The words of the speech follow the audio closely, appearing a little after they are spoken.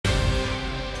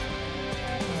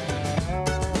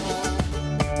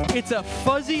It's a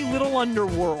fuzzy little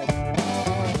underworld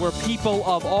where people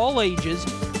of all ages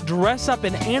dress up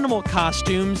in animal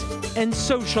costumes and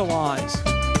socialize.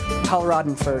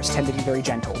 Coloradan furs tend to be very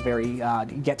gentle, very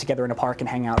get together in a park and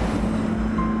hang out.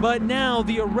 But now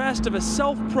the arrest of a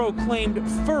self-proclaimed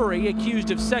furry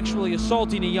accused of sexually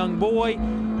assaulting a young boy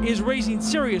is raising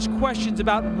serious questions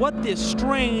about what this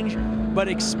strange but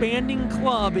expanding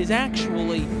club is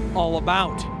actually all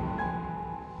about.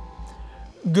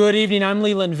 Good evening, I'm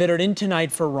Leland Vittert, in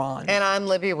tonight for Ron. And I'm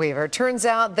Libby Weaver. Turns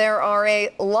out there are a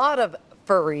lot of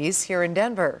furries here in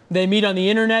Denver. They meet on the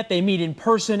internet, they meet in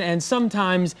person, and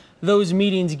sometimes those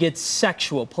meetings get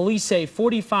sexual. Police say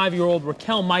 45-year-old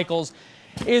Richael Michels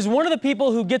is one of the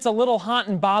people who gets a little hot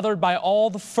and bothered by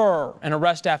all the fur. An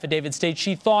arrest affidavit states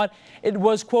she thought it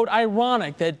was, quote,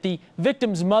 ironic that the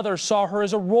victim's mother saw her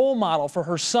as a role model for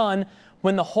her son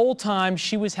when the whole time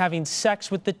she was having sex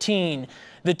with the teen.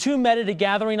 The two met at a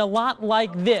gathering a lot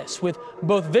like this, with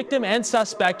both victim and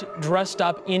suspect dressed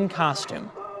up in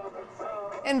costume.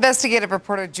 Investigative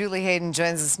reporter Julie Hayden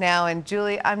joins us now. And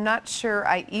Julie, I'm not sure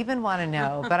I even want to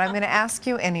know, but I'm going to ask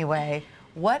you anyway.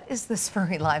 What is this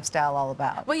furry lifestyle all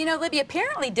about? Well, you know, Libby,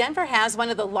 apparently Denver has one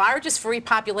of the largest furry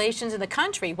populations in the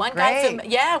country. One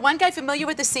guy familiar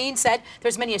with the scene said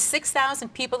there's as many as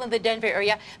 6,000 people in the Denver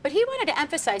area, but he wanted to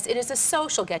emphasize it is a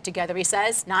social get-together, he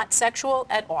says, not sexual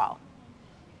at all.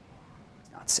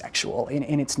 It's not sexual.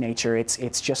 In its nature,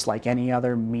 it's just like any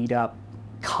other meetup,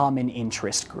 common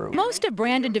interest group. Most of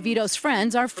Brandon DeVito's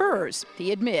friends are furs.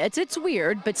 He admits it's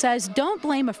weird, but says don't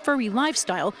blame a furry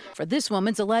lifestyle for this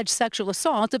woman's alleged sexual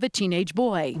assault of a teenage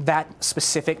boy. That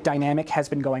specific dynamic has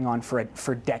been going on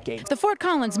for decades. The Fort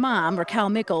Collins mom, Richael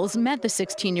Michels, met the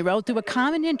 16-year-old through a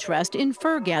common interest in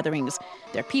fur gatherings.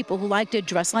 They're people who like to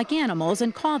dress like animals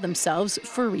and call themselves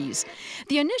furries.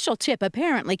 The initial tip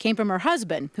apparently came from her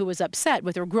husband, who was upset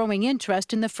with her growing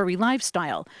interest in the furry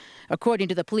lifestyle. According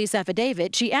to the police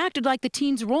affidavit, she acted like the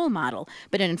teen's role model,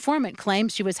 but an informant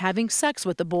claims she was having sex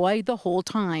with the boy the whole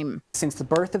time. Since the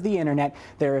birth of the internet,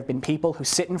 there have been people who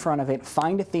sit in front of it,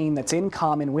 find a theme that's in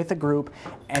common with a group,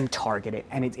 and target it.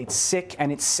 And it's sick and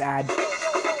it's sad.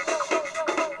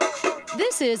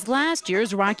 This is last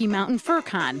year's Rocky Mountain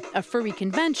FurCon, a furry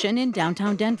convention in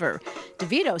downtown Denver.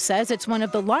 DeVito says it's one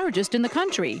of the largest in the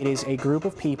country. It is a group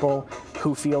of people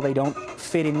who feel they don't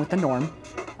fit in with the norm,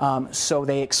 so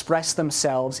they express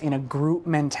themselves in a group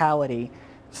mentality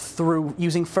through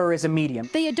using fur as a medium.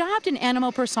 They adopt an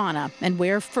animal persona and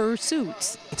wear fur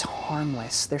suits. It's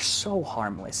harmless. They're so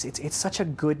harmless. It's such a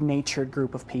good-natured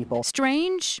group of people.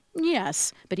 Strange?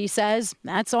 Yes. But he says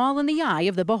that's all in the eye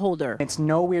of the beholder. It's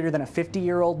no weirder than a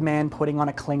 50-year-old man putting on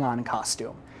a Klingon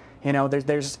costume. You know,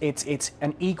 it's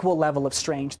an equal level of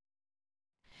strange.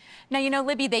 Now, you know,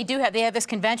 Libby, they have this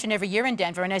convention every year in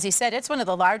Denver, and as he said, it's one of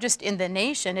the largest in the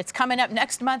nation. It's coming up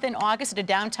next month in August at a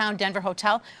downtown Denver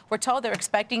hotel. We're told they're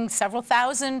expecting several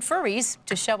thousand furries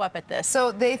to show up at this.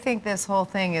 So they think this whole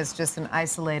thing is just an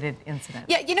isolated incident.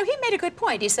 Yeah, you know, he made a good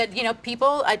point. He said, you know,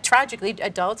 people, tragically,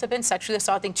 adults have been sexually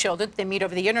assaulting children. They meet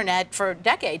over the internet for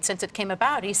decades since it came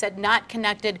about. He said not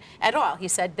connected at all. He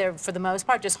said they're, for the most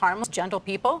part, just harmless, gentle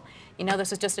people. You know,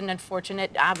 this is just an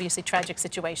unfortunate, obviously tragic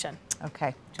situation.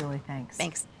 Okay, Julie, thanks.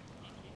 Thanks.